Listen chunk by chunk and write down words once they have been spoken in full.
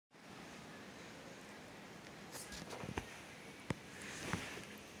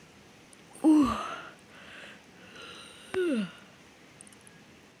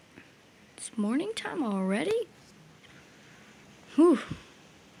It's morning time already? Whew.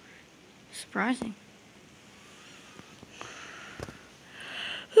 Surprising.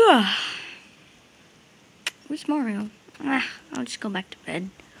 Where's Mario? I'll just go back to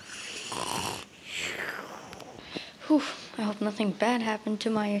bed. Whew. I hope nothing bad happened to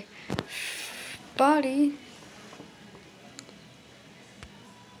my body.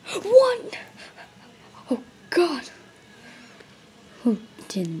 What? Oh God. Who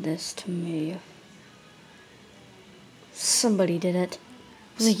did this to me? Somebody did it.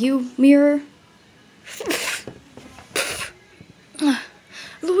 Was it you, mirror?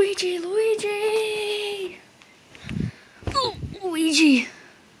 Luigi! Luigi! Oh, Luigi!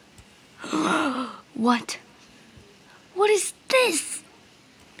 What? What is this?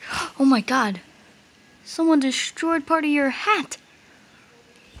 Oh my God. Someone destroyed part of your hat.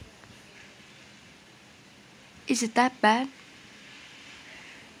 Is it that bad?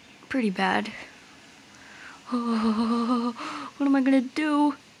 Pretty bad. Oh, what am I gonna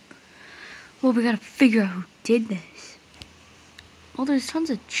do? Well, we gotta figure out who did this. Well, there's tons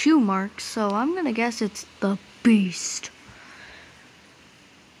of chew marks, so I'm gonna guess it's the Beast.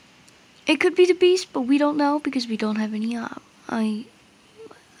 It could be the Beast, but we don't know because we don't have any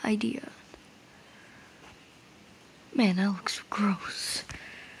idea. Man, that looks gross.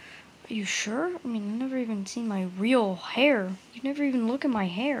 Are you sure? I mean, I've never even seen my real hair. You never even look at my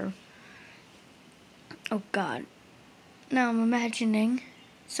hair. Oh God. Now I'm imagining,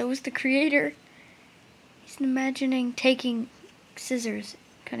 so is the creator. He's imagining taking scissors,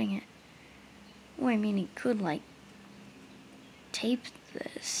 cutting it. Well, I mean, he could like tape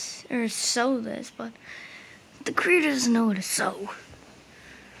this or sew this, but the creator doesn't know how to sew.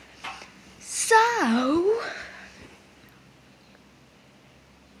 So,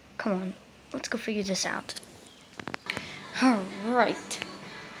 come on, let's go figure this out. All right.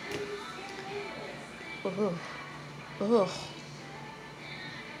 Ugh. Ugh.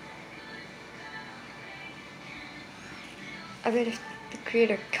 I bet if the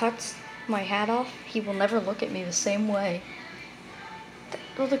creator cuts my hat off, he will never look at me the same way.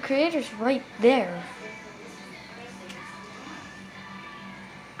 Well, the creator's right there.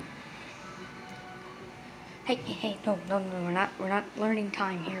 Hey, no, we're not learning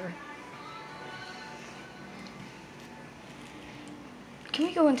time here. Can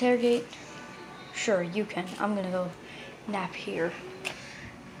we go interrogate? Sure, you can. I'm gonna go nap here.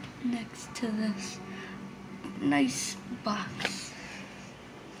 Next to this nice box.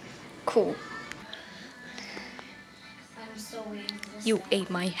 Cool. I'm still waiting for this. You ate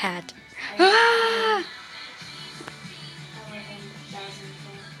my hat. Ah!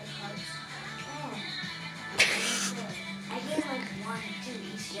 I gave like 1, 2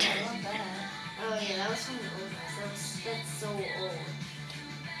 each. Yeah, I love that. Oh yeah, that was from the old ones. That's so old.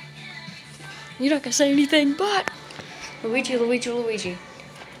 You're not gonna say anything, but Luigi.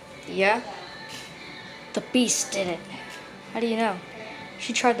 Yeah? The Beast did it. How do you know?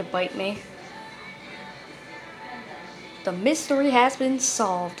 She tried to bite me. The mystery has been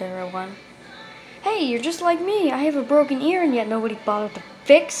solved, everyone. Hey, you're just like me. I have a broken ear and yet nobody bothered to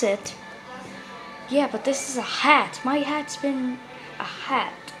fix it. Yeah, but this is a hat. My hat's been a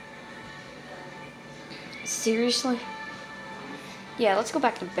hat. Seriously? Yeah, let's go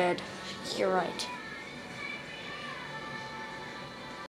back to bed. You're right.